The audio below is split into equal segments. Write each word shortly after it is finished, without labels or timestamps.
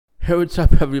Hey, what's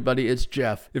up, everybody? It's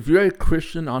Jeff. If you're a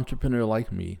Christian entrepreneur like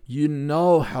me, you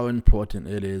know how important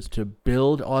it is to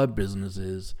build our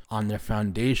businesses on the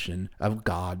foundation of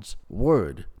God's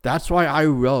Word. That's why I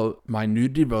wrote my new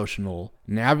devotional,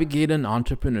 Navigating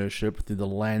Entrepreneurship Through the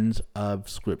Lens of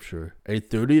Scripture, a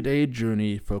 30-day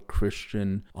journey for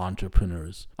Christian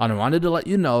entrepreneurs. And I wanted to let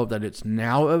you know that it's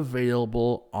now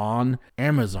available on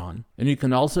Amazon, and you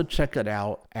can also check it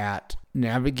out at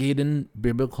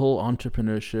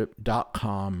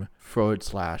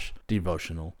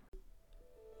navigatingbiblicalentrepreneur.com/devotional.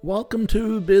 Welcome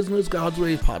to Business God's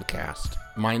Way podcast.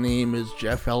 My name is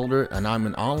Jeff Elder, and I'm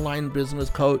an online business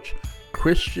coach,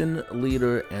 Christian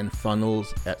leader, and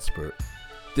funnels expert.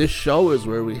 This show is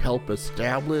where we help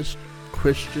established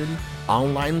Christian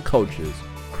online coaches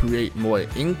create more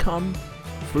income,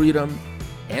 freedom,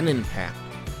 and impact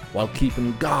while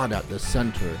keeping God at the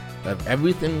center of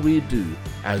everything we do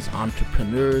as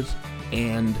entrepreneurs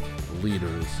and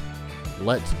leaders.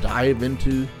 Let's dive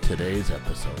into today's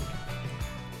episode.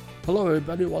 Hello,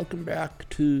 everybody. Welcome back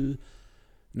to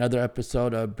another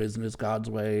episode of Business God's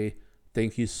Way.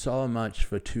 Thank you so much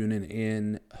for tuning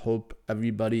in. Hope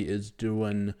everybody is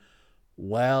doing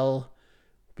well.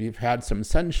 We've had some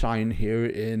sunshine here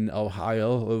in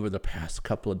Ohio over the past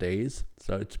couple of days,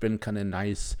 so it's been kind of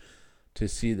nice to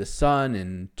see the sun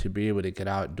and to be able to get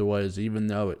outdoors, even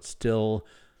though it's still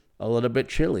a little bit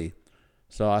chilly.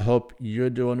 So I hope you're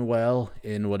doing well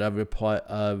in whatever part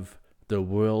of the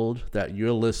world that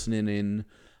you're listening in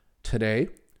today.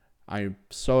 I'm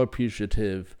so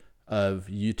appreciative of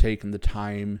you taking the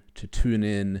time to tune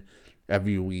in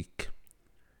every week.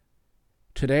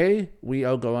 Today, we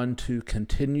are going to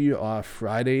continue our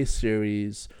Friday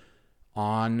series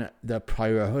on the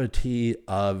priority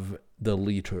of the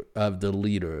leader,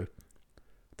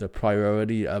 the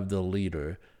priority of the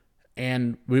leader.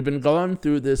 And we've been going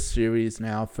through this series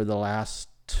now for the last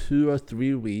 2 or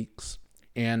 3 weeks,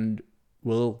 and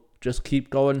we'll just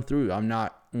keep going through. I'm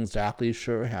not exactly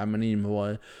sure how many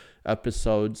more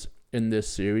episodes in this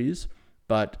series,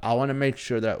 but I want to make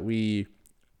sure that we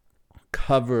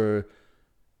cover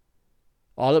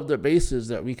all of the bases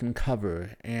that we can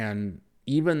cover, and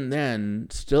even then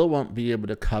still won't be able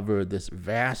to cover this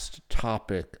vast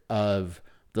topic of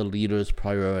the leader's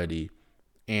priority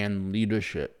and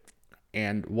leadership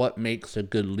and what makes a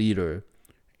good leader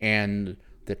and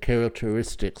the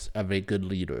characteristics of a good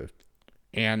leader.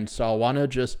 And so I want to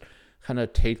just kind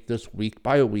of take this week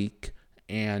by week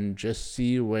and just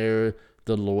see where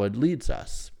the Lord leads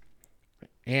us.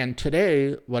 And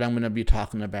today, what I'm going to be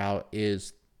talking about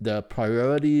is the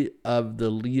priority of the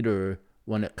leader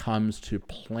when it comes to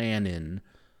planning.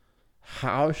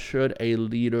 How should a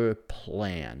leader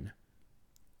plan?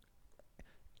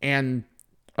 And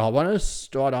I want to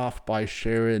start off by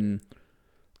sharing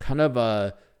kind of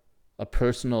a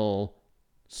personal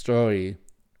story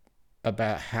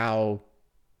about how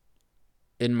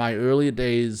in my early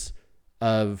days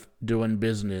of doing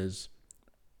business,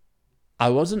 I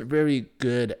wasn't very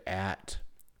good at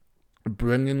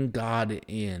bringing God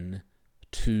in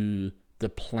to the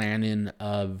planning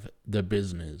of the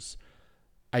business.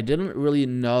 I didn't really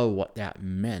know what that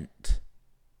meant.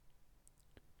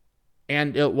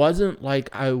 And it wasn't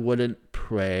like I wouldn't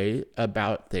pray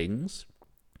about things.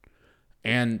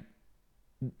 And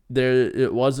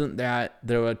it wasn't that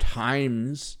there were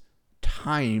times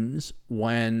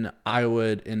when I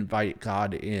would invite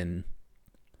God in.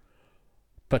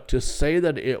 But to say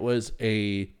that it was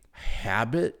a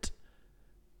habit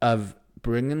of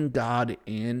bringing God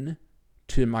in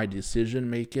to my decision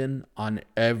making on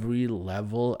every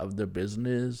level of the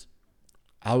business,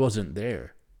 I wasn't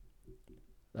there.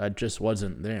 I just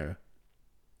wasn't there.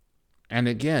 And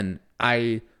again,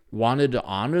 I wanted to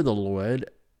honor the Lord,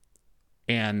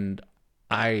 and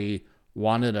I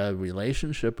wanted a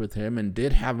relationship with Him and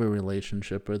did have a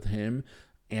relationship with Him,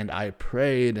 and I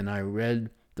prayed and I read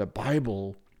the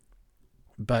Bible.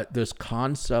 But this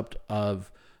concept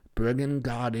of bringing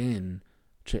God in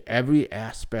to every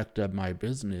aspect of my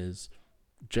business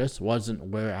just wasn't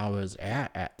where I was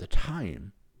at the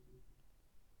time.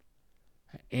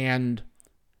 And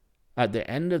at the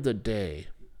end of the day,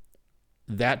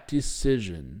 that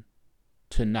decision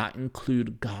to not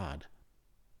include God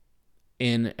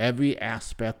in every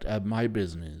aspect of my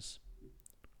business,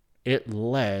 it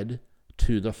led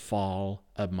to the fall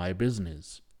of my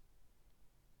business.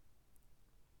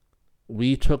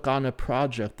 We took on a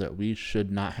project that we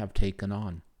should not have taken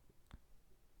on.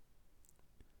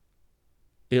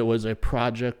 It was a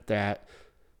project that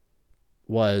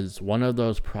was one of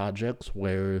those projects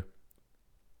where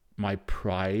my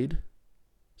pride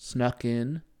snuck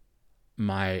in,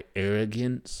 my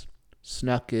arrogance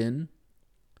snuck in,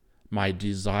 my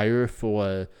desire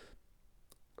for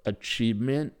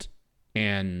achievement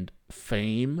and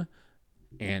fame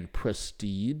and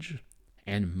prestige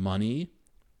and money,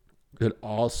 it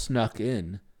all snuck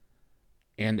in,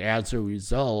 and as a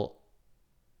result,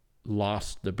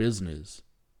 lost the business.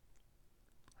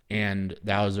 And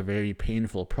that was a very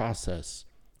painful process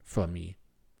for me.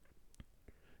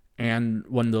 And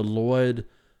when the Lord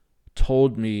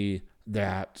told me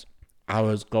that I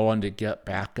was going to get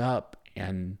back up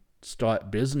and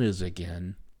start business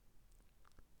again,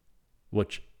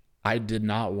 which I did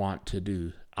not want to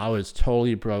do. I was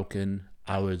totally broken.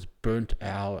 I was burnt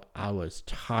out. I was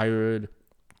tired.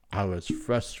 I was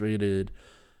frustrated.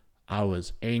 I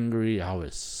was angry. I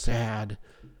was sad.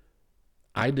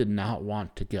 I did not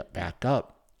want to get back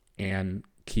up and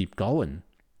keep going.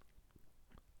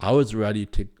 I was ready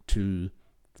to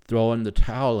throw in the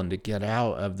towel and to get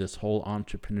out of this whole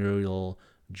entrepreneurial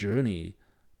journey.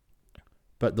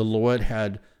 But the Lord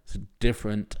had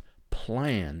different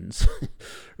plans,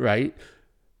 right?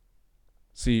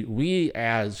 See, we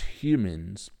as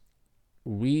humans,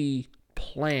 we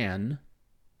plan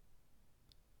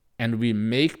and we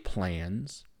make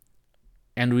plans,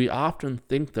 and we often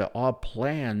think that our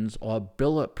plans are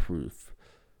bulletproof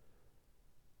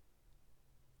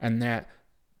and that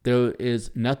there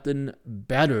is nothing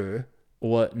better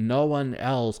or no one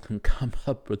else can come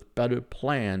up with better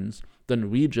plans than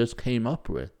we just came up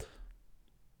with.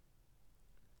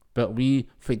 But we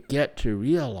forget to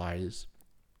realize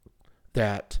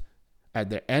that at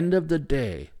the end of the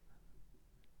day,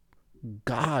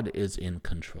 God is in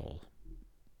control.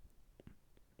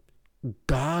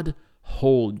 God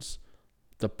holds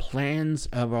the plans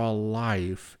of our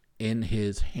life in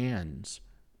his hands.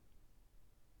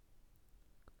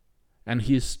 And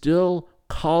he still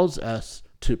calls us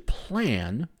to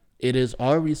plan. It is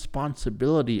our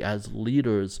responsibility as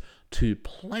leaders to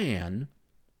plan,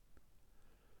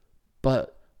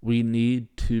 but we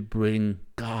need to bring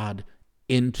God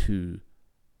into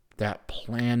that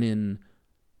planning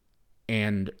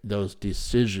and those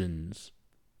decisions.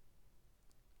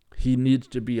 He needs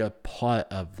to be a part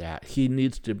of that. He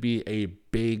needs to be a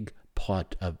big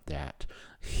part of that.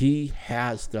 He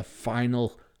has the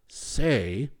final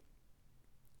say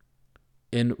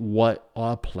in what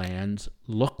our plans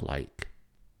look like.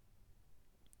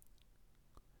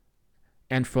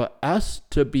 And for us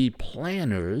to be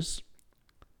planners,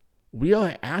 we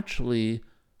are actually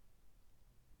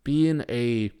being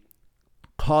a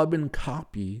carbon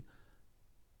copy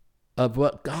of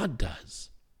what God does.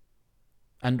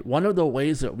 And one of the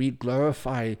ways that we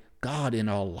glorify God in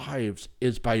our lives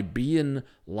is by being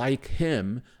like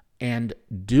him and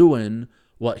doing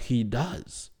what he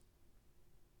does.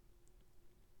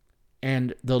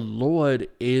 And the Lord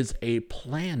is a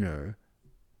planner.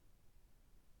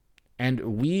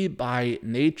 And we, by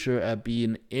nature of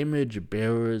being image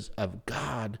bearers of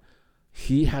God,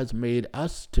 he has made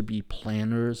us to be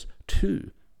planners too.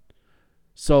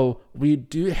 So we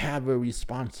do have a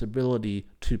responsibility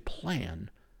to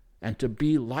plan and to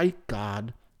be like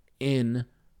God in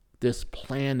this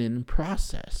planning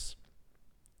process.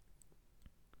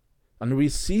 And we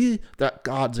see that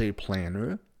God's a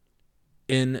planner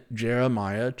in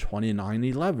Jeremiah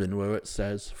 29:11, where it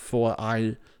says, "For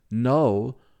I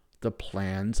know the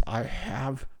plans I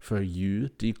have for you,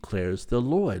 declares the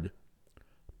Lord,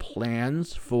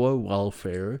 plans for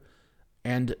welfare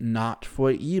and not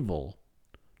for evil,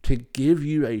 to give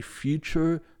you a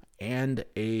future and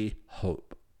a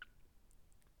hope."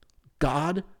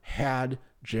 God had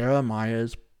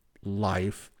Jeremiah's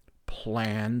life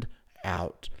planned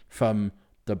out from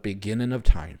the beginning of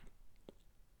time.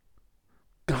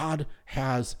 God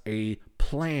has a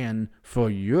plan for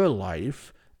your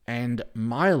life and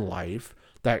my life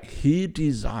that he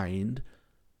designed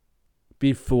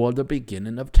before the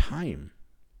beginning of time.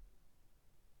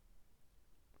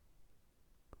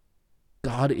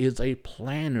 God is a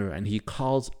planner, and he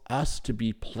calls us to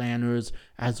be planners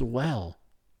as well.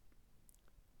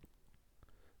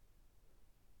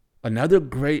 Another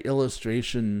great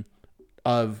illustration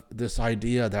of this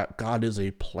idea that God is a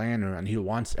planner and he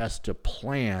wants us to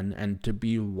plan and to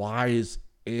be wise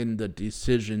in the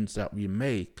decisions that we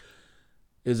make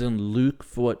is in Luke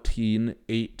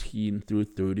 14:18 through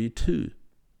 32.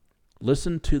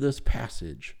 Listen to this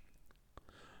passage.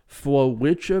 "For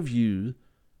which of you,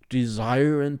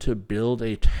 desiring to build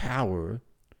a tower,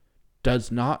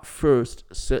 does not first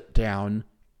sit down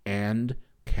and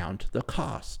count the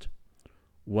cost,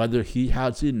 whether he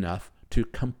has enough to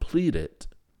complete it?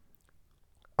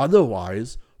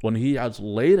 Otherwise, when he has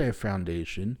laid a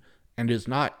foundation and is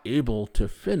not able to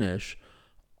finish,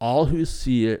 all who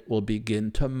see it will begin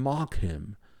to mock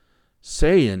him,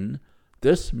 saying,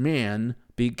 "This man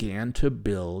began to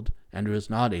build and was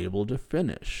not able to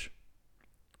finish"?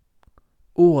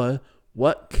 Or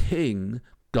what king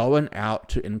going out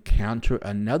to encounter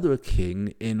another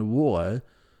king in war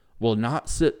will not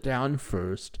sit down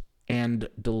first and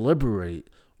deliberate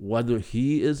whether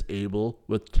he is able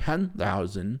with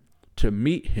 10,000 to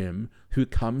meet him who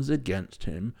comes against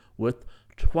him with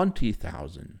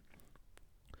 20,000?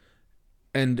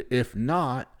 And if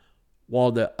not,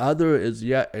 while the other is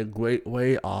yet a great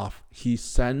way off, he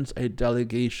sends a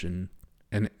delegation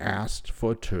and asks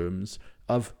for terms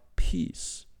of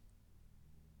peace.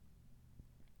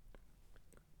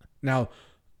 Now,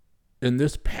 in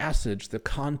this passage, the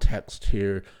context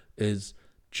here is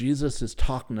Jesus is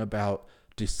talking about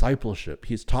discipleship.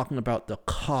 He's talking about the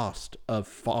cost of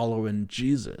following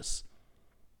Jesus.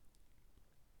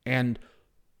 And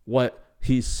what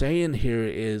he's saying here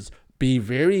is, be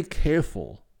very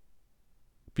careful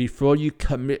before you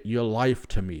commit your life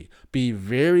to me. Be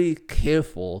very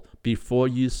careful before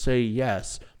you say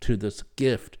yes to this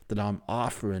gift that I'm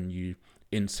offering you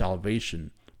in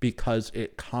salvation, because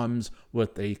it comes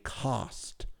with a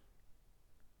cost.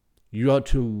 You are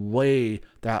to weigh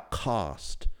that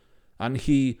cost. And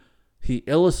he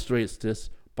illustrates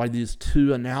this by these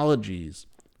two analogies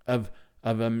of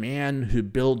a man who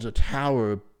builds a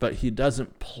tower, but he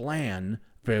doesn't plan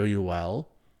very well.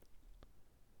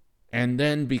 And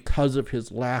then because of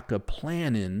his lack of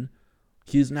planning,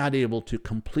 he's not able to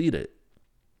complete it.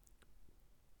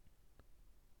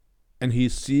 And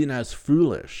he's seen as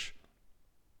foolish.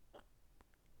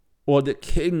 Or the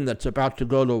king that's about to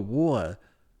go to war.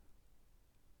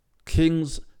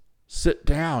 Kings sit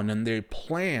down and they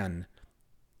plan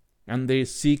and they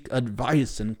seek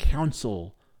advice and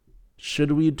counsel.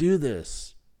 Should we do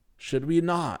this? Should we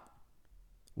not?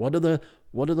 What are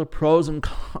the pros and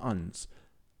cons?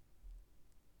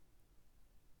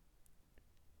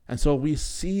 And so we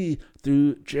see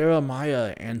through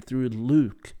Jeremiah and through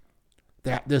Luke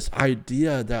that this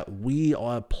idea that we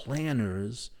are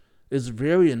planners is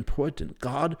very important.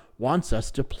 God wants us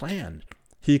to plan.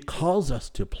 He calls us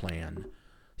to plan.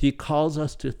 He calls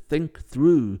us to think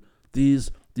through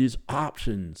these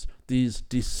options, these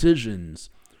decisions,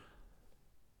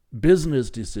 business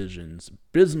decisions,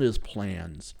 business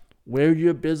plans, where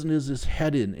your business is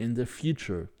headed in the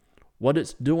future, what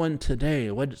it's doing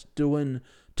today, what it's doing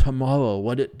tomorrow,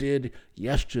 what it did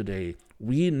yesterday.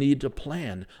 We need to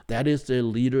plan. That is the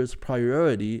leader's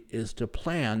priority, is to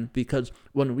plan, because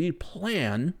when we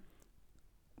plan,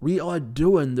 we are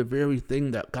doing the very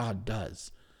thing that God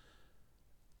does.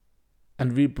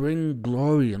 And we bring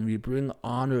glory and we bring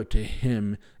honor to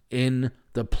him in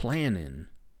the planning.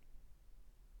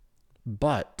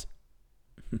 But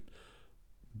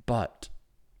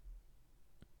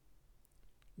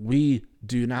we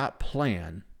do not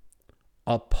plan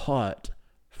apart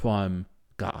from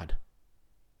God.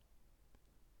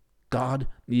 God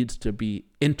needs to be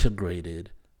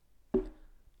integrated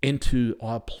into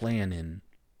our planning.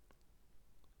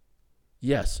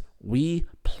 Yes, we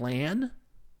plan,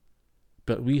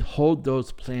 but we hold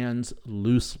those plans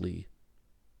loosely.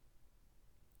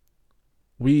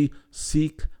 We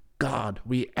seek God.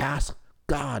 We ask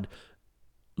God,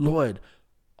 Lord,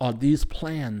 are these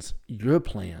plans your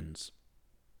plans?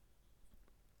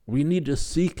 We need to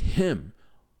seek him.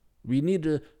 We need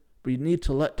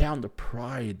to let down the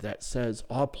pride that says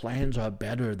our plans are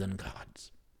better than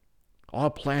God's. Our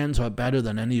plans are better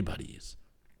than anybody's.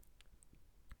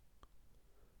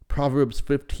 Proverbs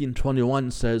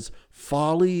 15:21 says,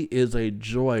 "Folly is a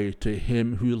joy to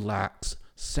him who lacks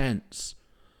sense,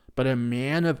 but a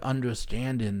man of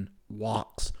understanding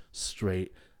walks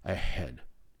straight ahead."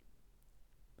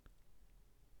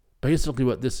 Basically,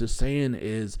 what this is saying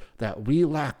is that we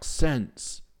lack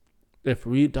sense if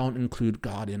we don't include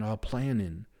God in our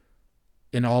planning,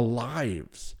 in our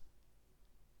lives.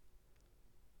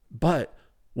 But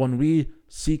when we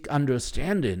seek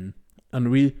understanding and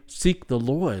we seek the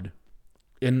Lord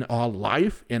in our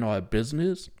life, in our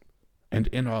business, and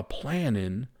in our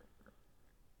planning,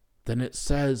 then it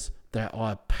says that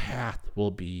our path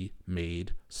will be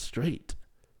made straight.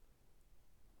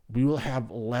 We will have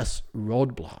less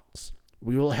roadblocks.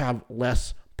 We will have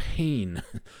less pain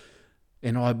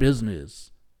in our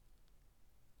business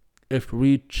if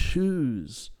we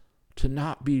choose to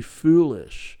not be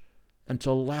foolish and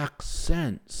to lack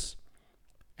sense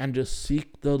and to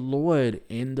seek the Lord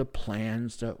in the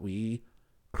plans that we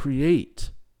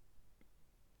create.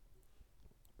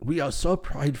 We are so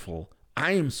prideful.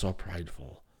 I am so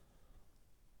prideful.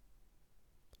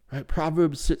 Right?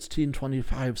 Proverbs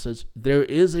 16:25 says, "There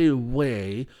is a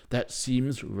way that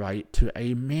seems right to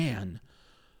a man,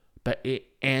 but it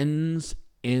ends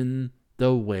in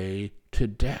the way to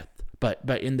death. But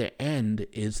in the end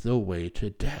is the way to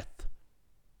death.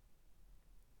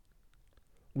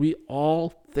 We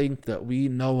all think that we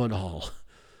know it all.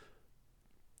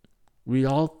 We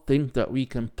all think that we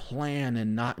can plan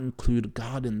and not include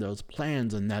God in those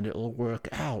plans and that it will work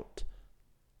out.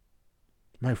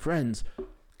 My friends,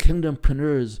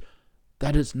 kingdompreneurs,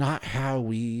 that is not how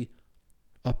we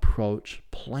approach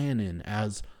planning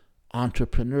as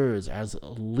entrepreneurs, as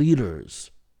leaders.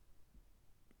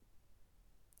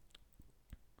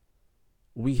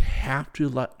 We have to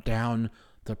let down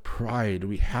the pride.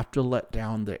 We have to let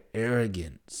down the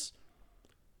arrogance.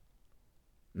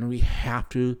 And we have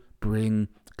to bring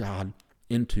God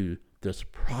into this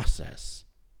process.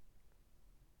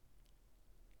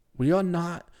 We are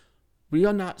not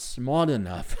smart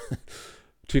enough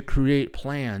to create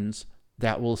plans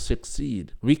that will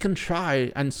succeed. We can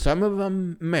try, and some of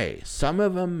them may.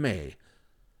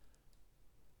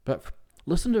 But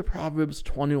listen to Proverbs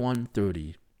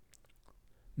 21:30.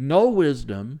 No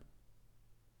wisdom,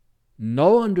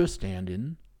 no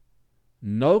understanding,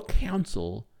 no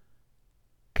counsel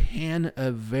can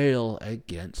avail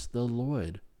against the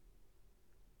Lord.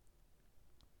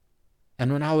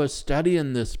 And when I was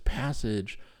studying this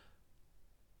passage,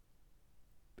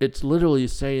 it's literally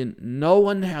saying no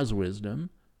one has wisdom,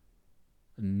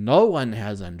 no one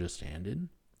has understanding,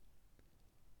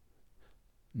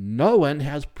 no one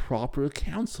has proper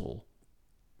counsel.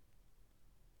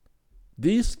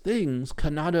 These things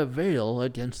cannot avail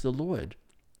against the Lord.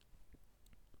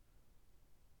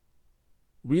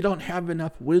 We don't have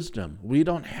enough wisdom. We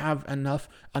don't have enough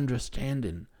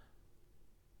understanding.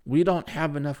 We don't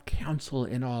have enough counsel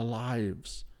in our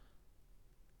lives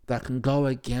that can go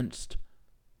against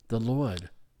the Lord.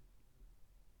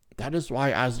 That is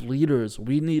why as leaders,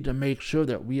 we need to make sure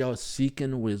that we are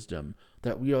seeking wisdom,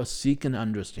 that we are seeking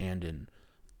understanding,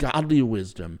 godly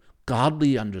wisdom,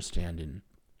 godly understanding,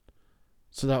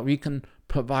 so that we can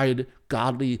provide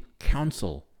godly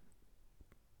counsel.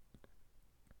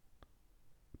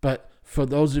 But for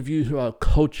those of you who are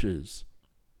coaches,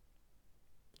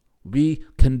 we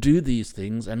can do these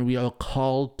things and we are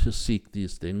called to seek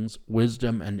these things,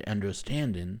 wisdom and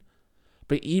understanding.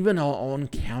 But even our own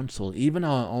counsel, even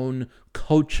our own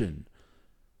coaching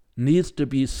needs to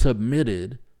be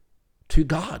submitted to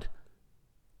God.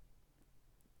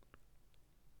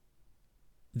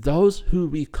 Those who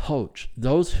we coach,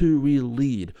 those who we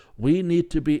lead, we need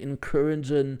to be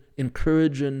encouraging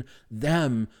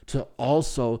them to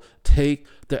also take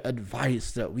the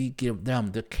advice that we give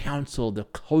them, the counsel, the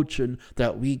coaching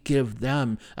that we give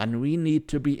them, and we need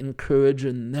to be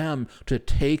encouraging them to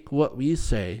take what we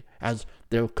say as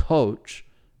their coach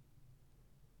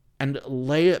and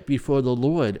lay it before the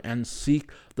Lord and seek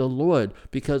the Lord,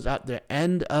 because at the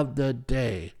end of the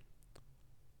day,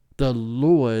 the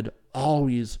Lord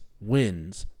always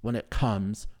wins when it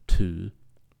comes to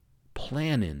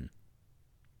planning.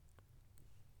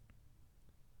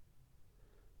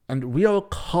 And we are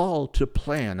called to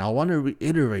plan. I want to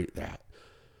reiterate that.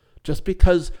 Just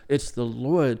because it's the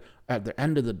Lord at the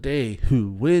end of the day who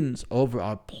wins over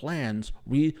our plans,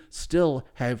 we still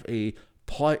have a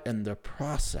part in the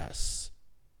process.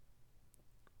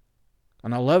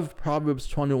 And I love Proverbs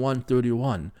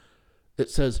 21:31. It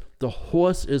says, the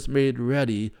horse is made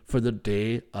ready for the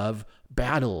day of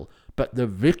battle, but the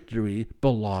victory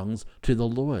belongs to the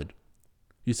Lord.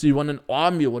 You see, when an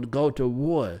army would go to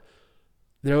war,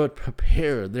 they would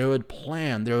prepare, they would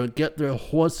plan, they would get their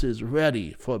horses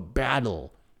ready for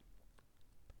battle.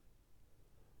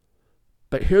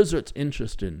 But here's what's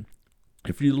interesting.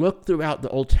 If you look throughout the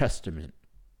Old Testament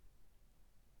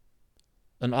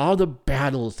and all the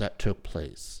battles that took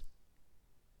place,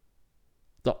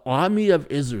 the army of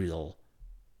Israel,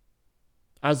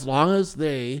 as long as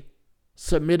they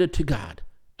submitted to God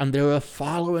and they were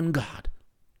following God,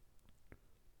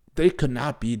 they could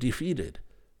not be defeated.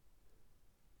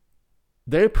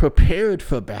 They prepared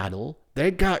for battle. They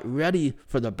got ready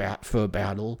for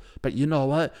battle. But you know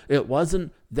what? It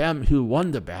wasn't them who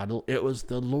won the battle. It was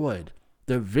the Lord.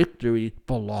 The victory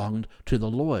belonged to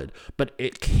the Lord. But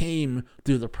it came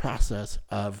through the process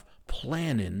of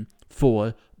planning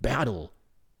for battle.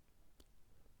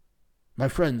 My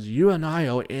friends, you and I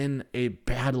are in a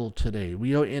battle today.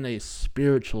 We are in a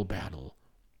spiritual battle.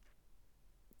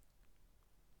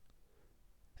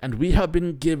 And we have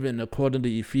been given, according to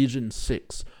Ephesians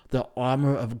 6, the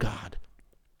armor of God.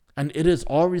 And it is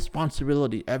our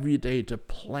responsibility every day to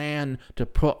plan to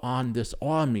put on this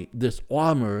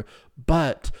armor,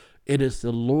 but it is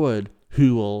the Lord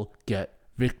who will get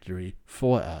victory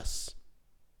for us.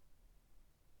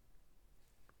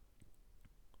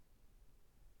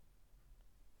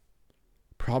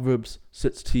 Proverbs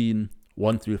 16,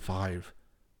 1 through 5.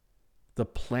 The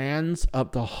plans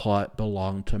of the heart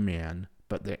belong to man,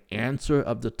 but the answer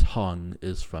of the tongue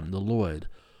is from the Lord.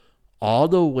 All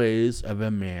the ways of a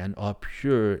man are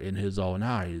pure in his own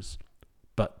eyes,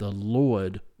 but the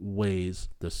Lord weighs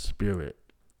the spirit.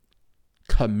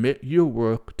 Commit your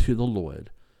work to the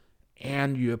Lord,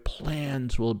 and your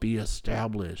plans will be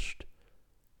established.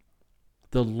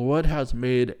 The Lord has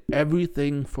made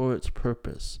everything for its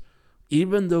purpose,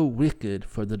 even the wicked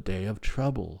for the day of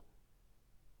trouble.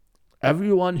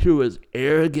 Everyone who is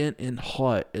arrogant in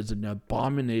heart is an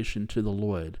abomination to the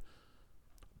Lord.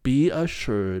 Be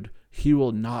assured he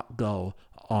will not go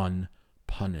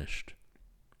unpunished.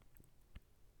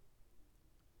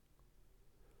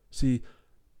 See,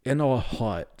 in our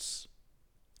hearts,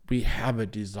 we have a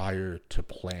desire to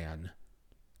plan.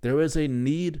 There is a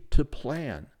need to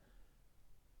plan.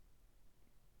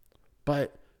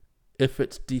 But if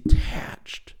it's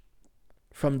detached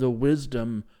from the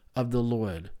wisdom of the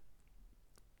Lord,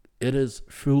 it is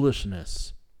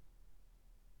foolishness.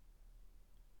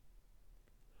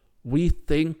 We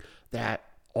think that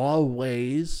our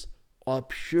ways are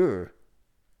pure.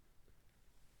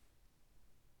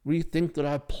 We think that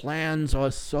our plans are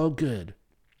so good.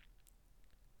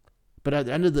 But at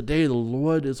the end of the day, the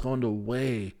Lord is going to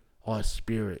weigh our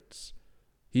spirits.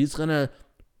 He's going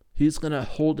to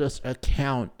hold us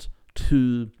account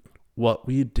to what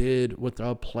we did with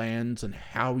our plans and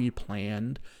how we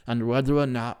planned, and whether or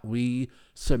not we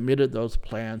submitted those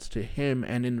plans to him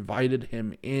and invited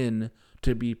him in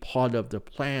to be part of the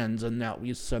plans, and that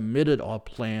we submitted our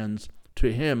plans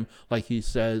to him, like he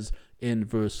says in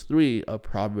verse 3 of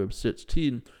Proverbs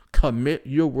 16, commit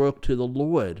your work to the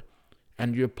Lord,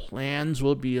 and your plans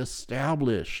will be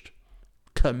established.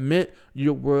 Commit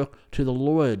your work to the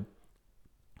Lord.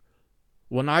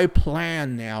 When I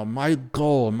plan now, my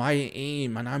goal, my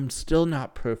aim, and I'm still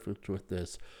not perfect with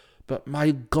this, but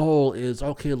my goal is,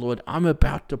 okay, Lord, I'm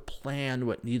about to plan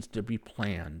what needs to be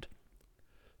planned.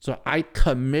 So I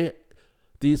commit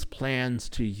these plans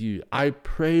to you. I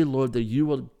pray, Lord, that you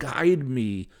will guide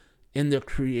me in the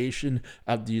creation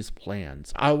of these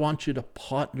plans. I want you to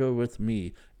partner with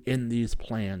me in these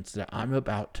plans that I'm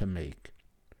about to make.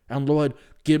 And Lord,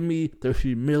 give me the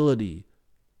humility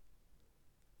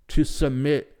to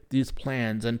submit these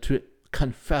plans and to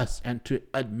confess and to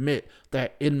admit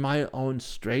that in my own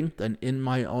strength and in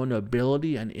my own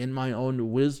ability and in my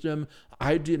own wisdom,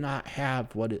 I do not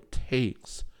have what it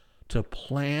takes to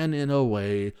plan in a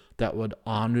way that would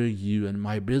honor you in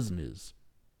my business.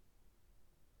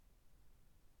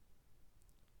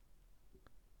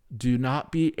 Do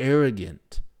not be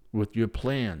arrogant with your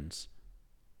plans.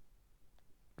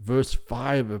 Verse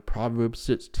 5 of Proverbs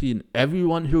 16,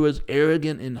 everyone who is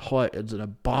arrogant in heart is an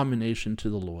abomination to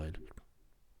the Lord.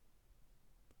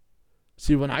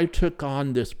 See, when I took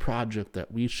on this project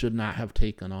that we should not have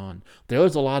taken on, there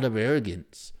was a lot of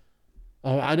arrogance.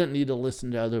 Oh, I don't need to listen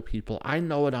to other people. I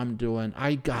know what I'm doing.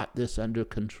 I got this under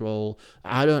control.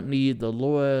 I don't need the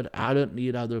Lord. I don't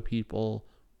need other people.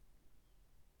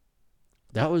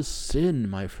 That was sin,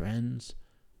 my friends.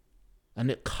 And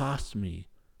it cost me.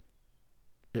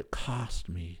 It cost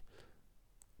me.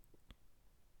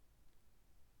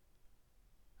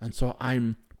 And so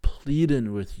I'm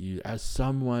pleading with you as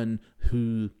someone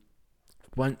who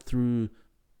went through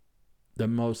the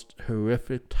most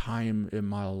horrific time in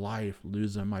my life,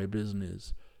 losing my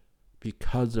business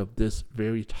because of this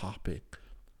very topic.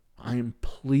 I'm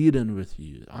pleading with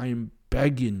you. I'm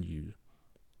begging you.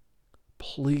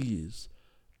 Please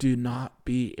do not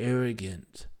be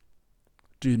arrogant.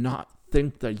 Do not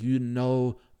think that you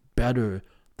know better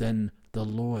than the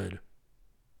Lord.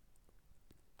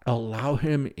 Allow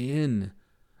him in.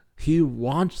 He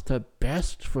wants the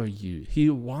best for you. He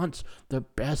wants the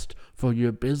best for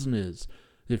your business.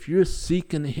 If you're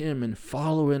seeking him and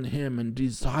following him and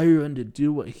desiring to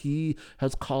do what he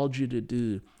has called you to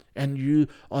do, and you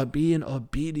are being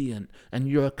obedient, and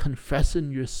you're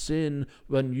confessing your sin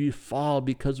when you fall,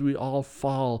 because we all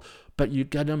fall, but you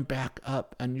get them back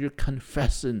up, and you're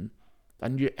confessing,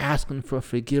 and you're asking for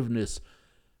forgiveness,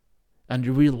 and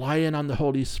you're relying on the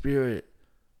Holy Spirit,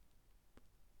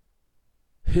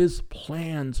 his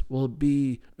plans will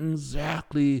be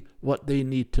exactly what they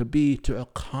need to be to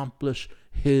accomplish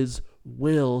his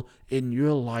will in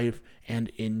your life and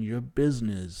in your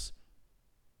business.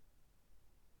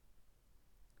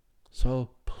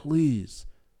 So please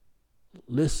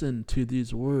listen to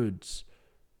these words.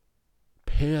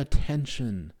 Pay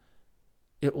attention.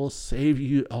 It will save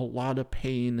you a lot of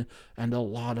pain and a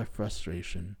lot of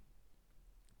frustration.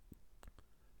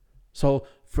 So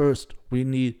first, we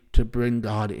need to bring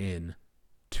God in.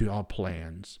 to our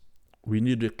plans. We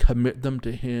need to commit them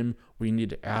to Him. We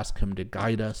need to ask Him to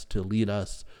guide us, to lead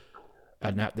us.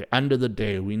 And at the end of the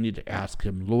day, we need to ask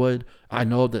Him, Lord, I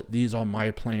know that these are my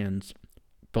plans,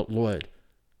 but Lord,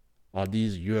 are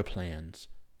these your plans?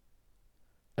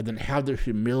 And then have the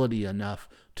humility enough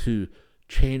to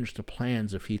change the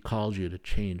plans if He calls you to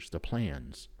change the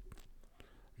plans,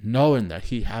 knowing that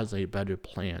He has a better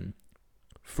plan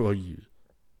for you.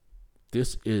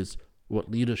 This is what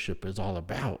leadership is all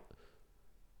about.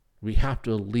 We have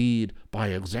to lead by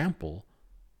example.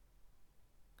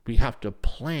 We have to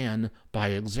plan by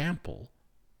example.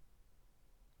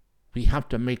 We have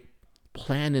to make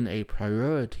planning a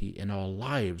priority in our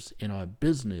lives, in our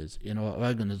business, in our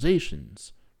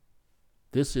organizations.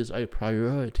 This is a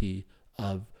priority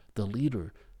of the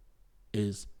leader,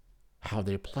 is how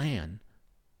they plan.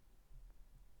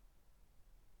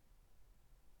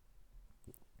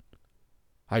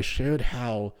 I shared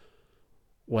how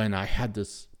when I had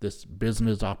this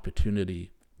business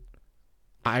opportunity,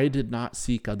 I did not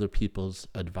seek other people's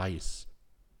advice.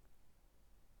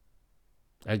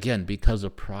 Again, because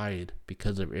of pride,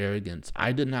 because of arrogance,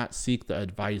 I did not seek the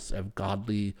advice of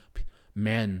godly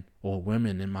men or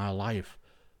women in my life.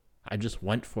 I just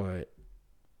went for it.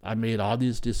 I made all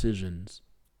these decisions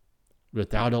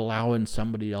without allowing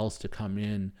somebody else to come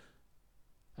in.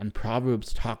 And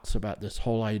Proverbs talks about this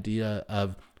whole idea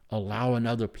of allowing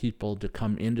other people to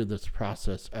come into this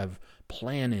process of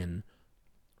planning,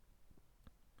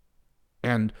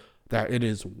 and that it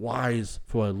is wise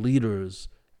for leaders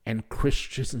and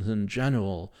Christians in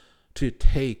general to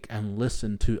take and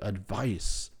listen to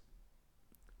advice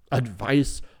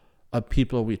of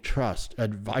people we trust,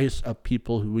 advice of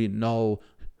people who we know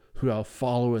who are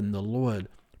following the Lord.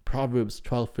 Proverbs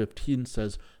 12:15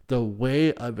 says, "The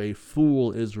way of a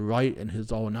fool is right in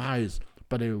his own eyes,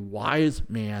 but a wise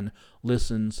man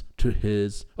listens to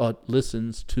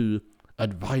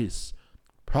advice."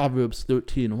 Proverbs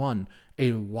 13:1,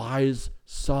 "A wise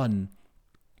son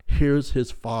hears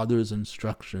his father's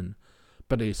instruction,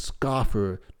 but a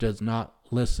scoffer does not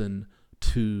listen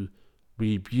to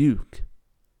rebuke."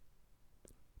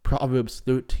 Proverbs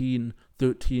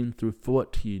 13:13 through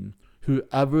 14,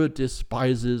 "Whoever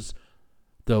despises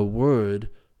the word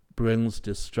brings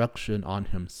destruction on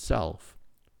himself,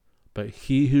 but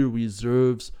he who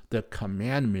reserves the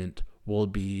commandment will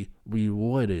be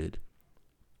rewarded.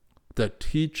 The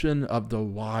teaching of the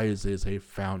wise is a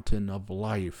fountain of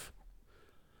life,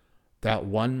 that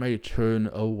one may turn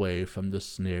away from the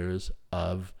snares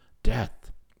of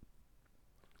death."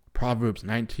 Proverbs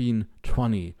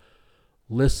 19:20,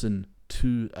 "Listen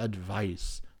to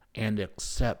advice and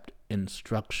accept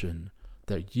instruction,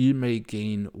 that ye may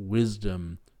gain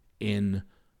wisdom in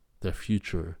the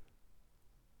future."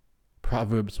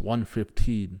 Proverbs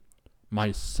 1:15,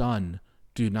 "My son,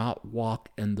 do not walk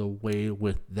in the way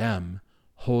with them.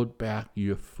 Hold back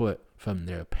your foot from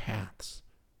their paths."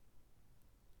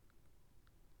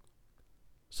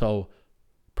 So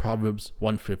Proverbs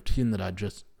 1:15 that I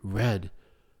just read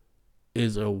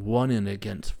is a warning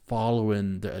against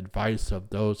following the advice of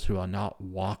those who are not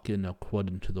walking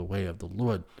according to the way of the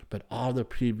Lord. But all the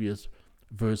previous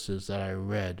verses that I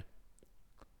read,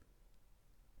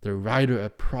 the writer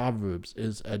of Proverbs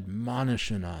is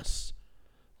admonishing us.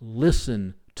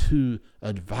 Listen to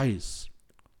advice.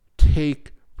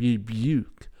 Take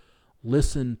rebuke.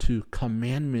 Listen to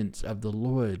commandments of the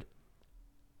Lord.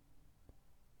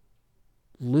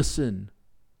 Listen.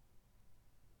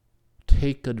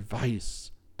 Take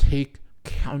advice. Take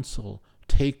counsel.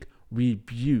 Take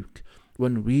rebuke.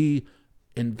 When we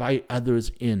invite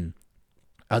others in,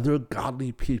 other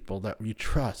godly people that we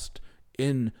trust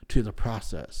into the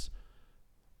process,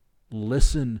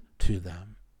 listen to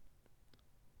them.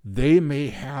 They may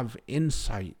have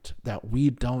insight that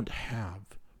we don't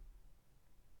have.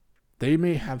 They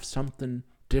may have something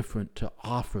different to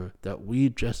offer that we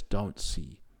just don't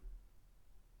see.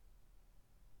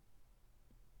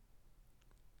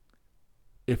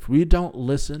 If we don't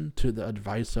listen to the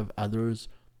advice of others,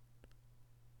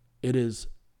 it is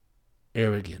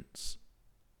arrogance.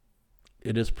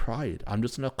 It is pride. I'm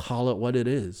just going to call it what it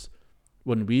is.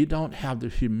 When we don't have the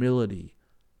humility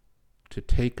to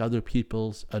take other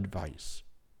people's advice,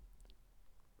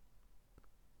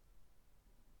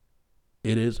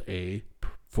 it is a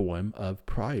form of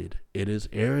pride. It is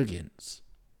arrogance.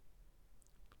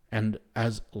 And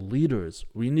as leaders,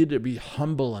 we need to be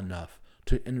humble enough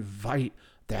to invite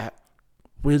that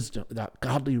wisdom, that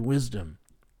godly wisdom,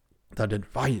 that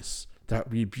advice,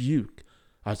 that rebuke,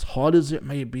 as hard as it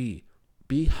may be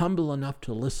humble enough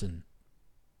to listen.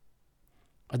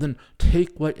 And then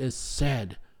take what is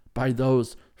said by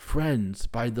those friends,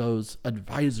 by those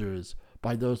advisors,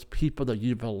 by those people that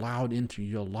you've allowed into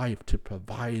your life to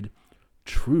provide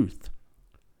truth.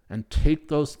 And take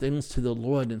those things to the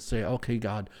Lord and say, okay,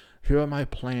 God, here are my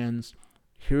plans.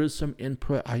 Here's some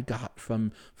input I got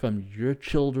from your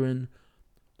children.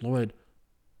 Lord,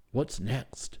 what's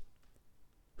next?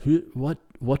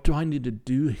 What do I need to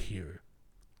do here?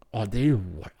 Are they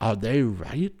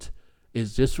right?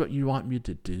 Is this what you want me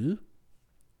to do?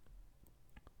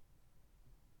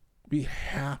 We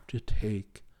have to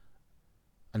take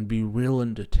and be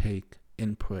willing to take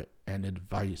input and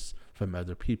advice from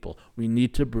other people. We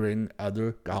need to bring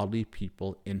other godly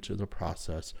people into the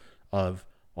process of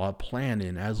our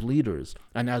planning as leaders.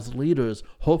 And as leaders,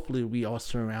 hopefully we are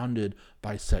surrounded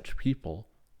by such people.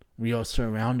 We are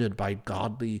surrounded by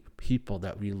godly people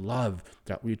that we love,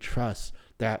 that we trust,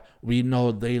 that we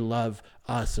know they love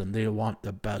us and they want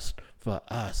the best for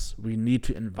us. We need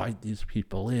to invite these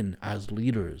people in as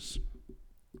leaders.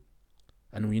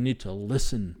 And we need to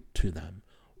listen to them.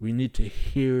 We need to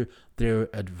hear their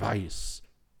advice,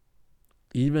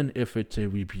 even if it's a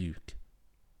rebuke.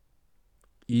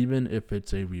 Even if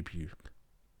it's a rebuke.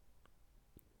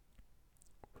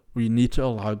 We need to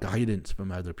allow guidance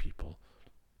from other people.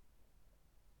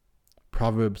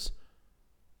 Proverbs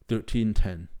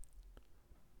 13:10.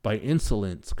 By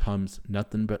insolence comes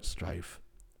nothing but strife,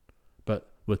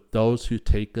 but with those who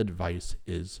take advice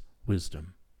is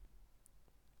wisdom.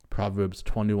 Proverbs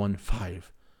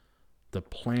 21:5. The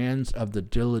plans of the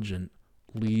diligent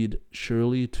lead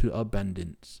surely to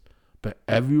abundance, but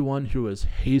everyone who is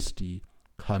hasty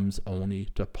comes only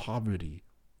to poverty.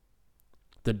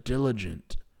 The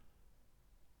diligent.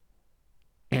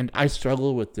 And I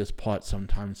struggle with this part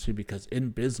sometimes too, because in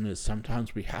business,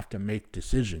 sometimes we have to make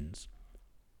decisions.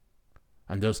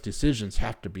 And those decisions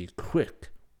have to be quick.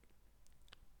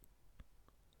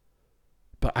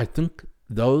 But I think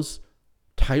those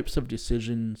types of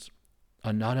decisions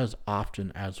are not as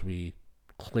often as we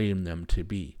claim them to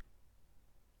be.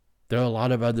 There are a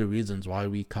lot of other reasons why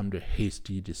we come to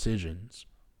hasty decisions.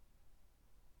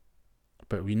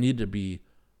 But we need to be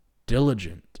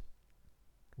diligent.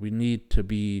 We need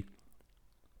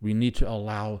to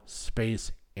allow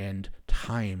space and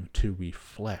time to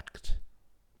reflect.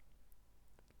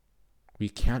 We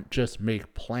can't just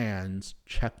make plans,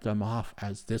 check them off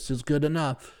as this is good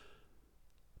enough.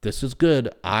 This is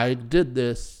good. I did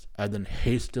this, and then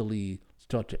hastily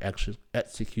start to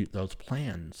execute those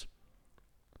plans.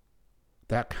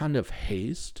 That kind of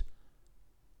haste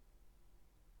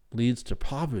leads to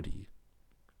poverty.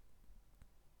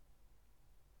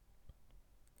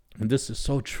 And this is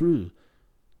so true.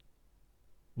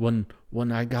 When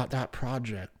I got that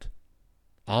project,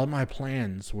 all my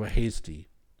plans were hasty.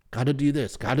 Got to do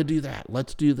this, got to do that,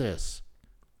 let's do this.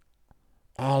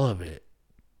 All of it.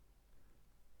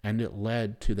 And it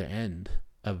led to the end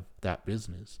of that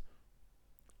business.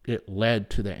 It led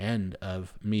to the end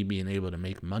of me being able to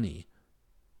make money.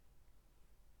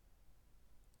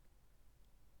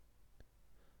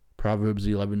 Proverbs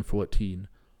 11:14.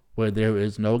 Where there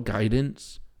is no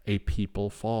guidance, a people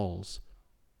falls,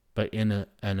 but in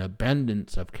an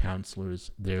abundance of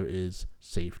counselors there is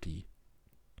safety.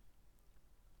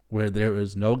 Where there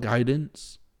is no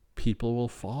guidance, people will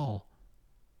fall.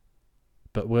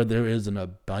 But where there is an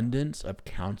abundance of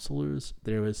counselors,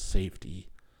 there is safety.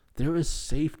 There is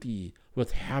safety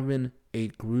with having a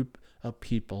group of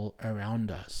people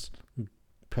around us,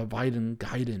 providing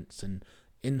guidance and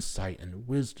insight and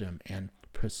wisdom and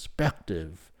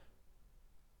perspective.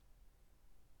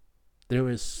 There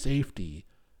is safety.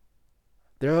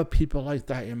 There are people like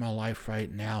that in my life right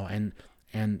now,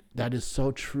 and that is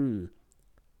so true.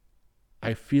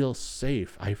 I feel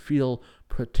safe. I feel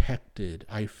protected.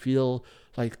 I feel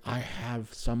like I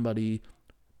have somebody,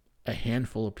 a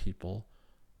handful of people,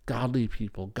 godly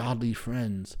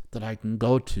friends that I can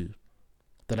go to,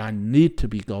 that I need to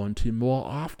be going to more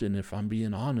often, if I'm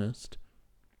being honest.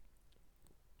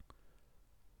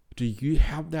 Do you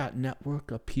have that network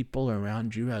of people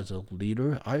around you as a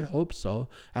leader? I hope so.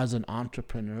 As an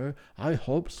entrepreneur, I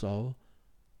hope so.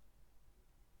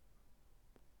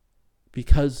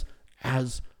 Because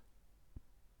as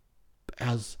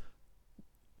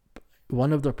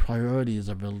one of the priorities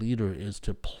of a leader is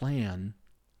to plan,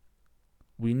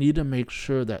 we need to make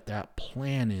sure that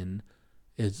planning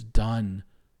is done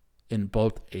in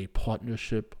both a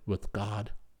partnership with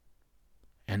God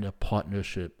and a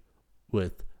partnership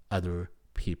with other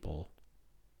people.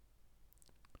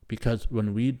 Because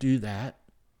when we do that,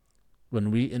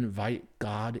 when we invite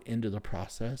God into the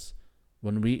process,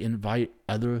 when we invite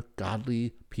other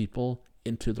godly people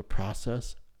into the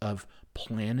process of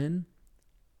planning,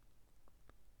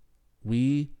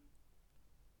 we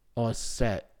are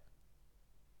set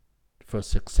for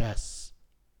success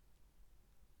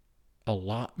a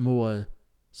lot more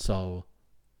so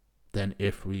than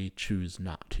if we choose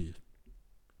not to.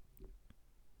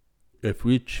 If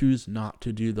we choose not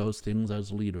to do those things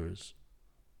as leaders,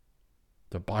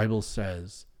 the Bible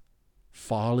says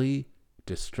folly,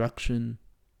 destruction,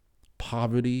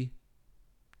 poverty,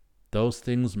 those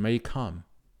things may come.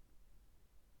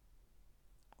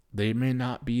 They may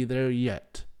not be there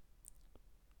yet,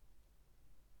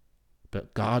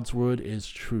 but God's word is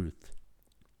truth.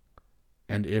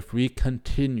 And if we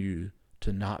continue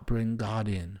to not bring God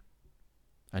in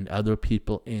and other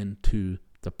people into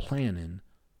the planning,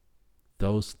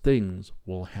 those things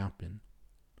will happen.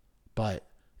 But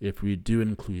if we do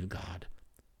include God,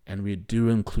 and we do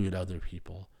include other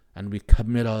people, and we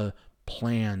commit our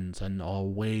plans and our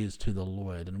ways to the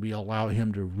Lord, and we allow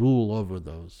Him to rule over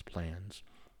those plans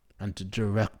and to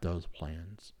direct those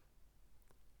plans,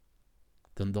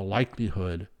 then the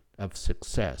likelihood of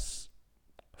success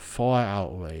far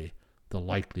outweigh the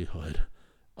likelihood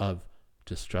of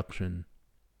destruction,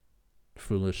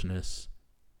 foolishness,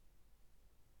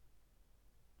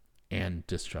 and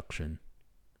destruction.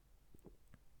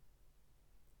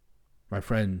 My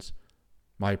friends,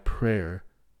 my prayer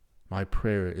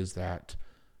is that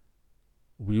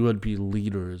we would be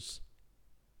leaders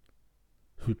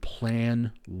who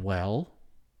plan well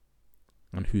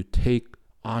and who take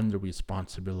on the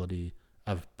responsibility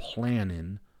of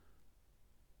planning,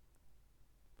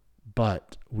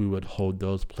 but we would hold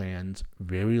those plans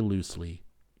very loosely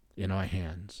in our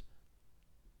hands.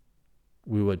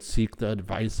 We would seek the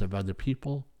advice of other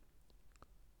people,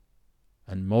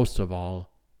 and most of all,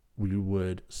 we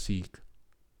would seek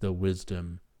the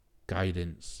wisdom,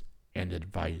 guidance, and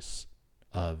advice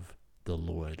of the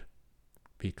Lord.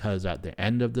 Because at the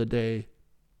end of the day,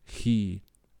 He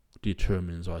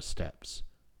determines our steps.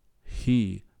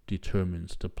 He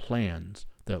determines the plans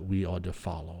that we are to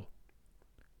follow.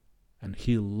 And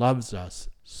He loves us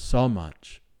so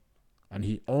much, and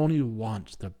He only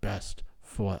wants the best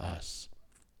for us.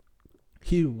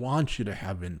 He wants you to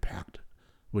have impact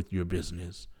with your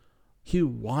business. He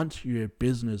wants your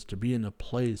business to be in a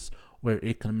place where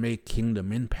it can make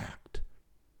kingdom impact.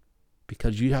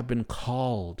 Because you have been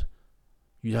called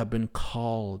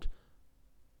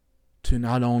to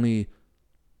not only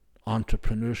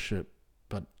entrepreneurship,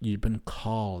 but you've been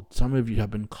called. Some of you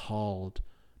have been called.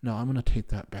 No, I'm going to take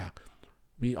that back.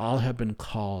 We all have been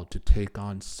called to take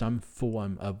on some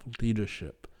form of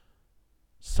leadership.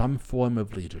 Some form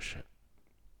of leadership.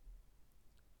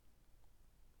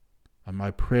 And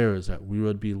my prayer is that we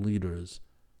would be leaders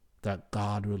that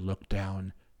God would look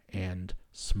down and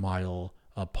smile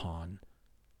upon,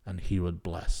 and He would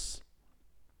bless.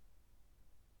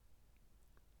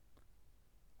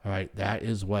 All right, that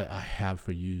is what I have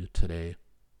for you today.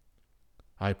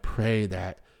 I pray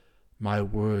that my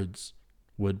words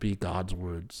would be God's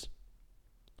words.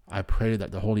 I pray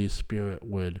that the Holy Spirit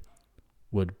would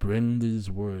bring these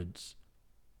words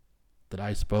that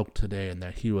I spoke today, and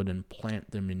that He would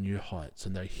implant them in your hearts,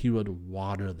 and that He would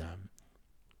water them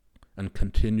and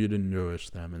continue to nourish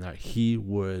them, and that He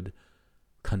would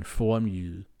conform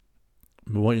you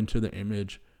more into the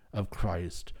image of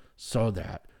Christ so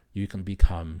that you can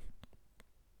become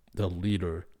the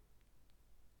leader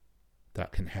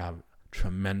that can have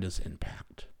tremendous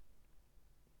impact.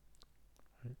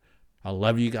 I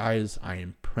love you guys. I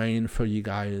am praying for you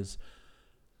guys.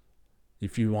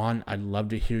 If you want, I'd love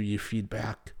to hear your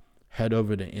feedback. Head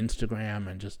over to Instagram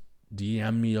and just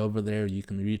DM me over there. You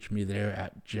can reach me there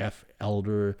at Jeff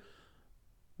Elder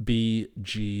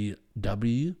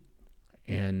BGW,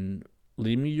 and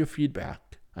leave me your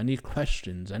feedback. Any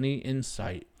questions, any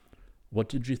insight. What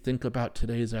did you think about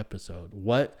today's episode?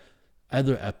 What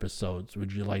other episodes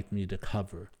would you like me to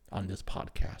cover on this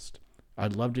podcast?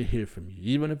 I'd love to hear from you,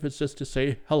 even if it's just to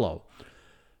say hello.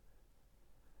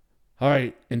 All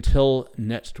right, until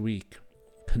next week,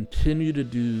 continue to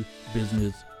do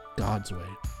business God's way.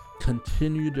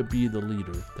 Continue to be the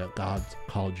leader that God's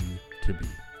called you to be.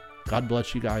 God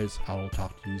bless you guys. I will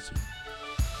talk to you soon.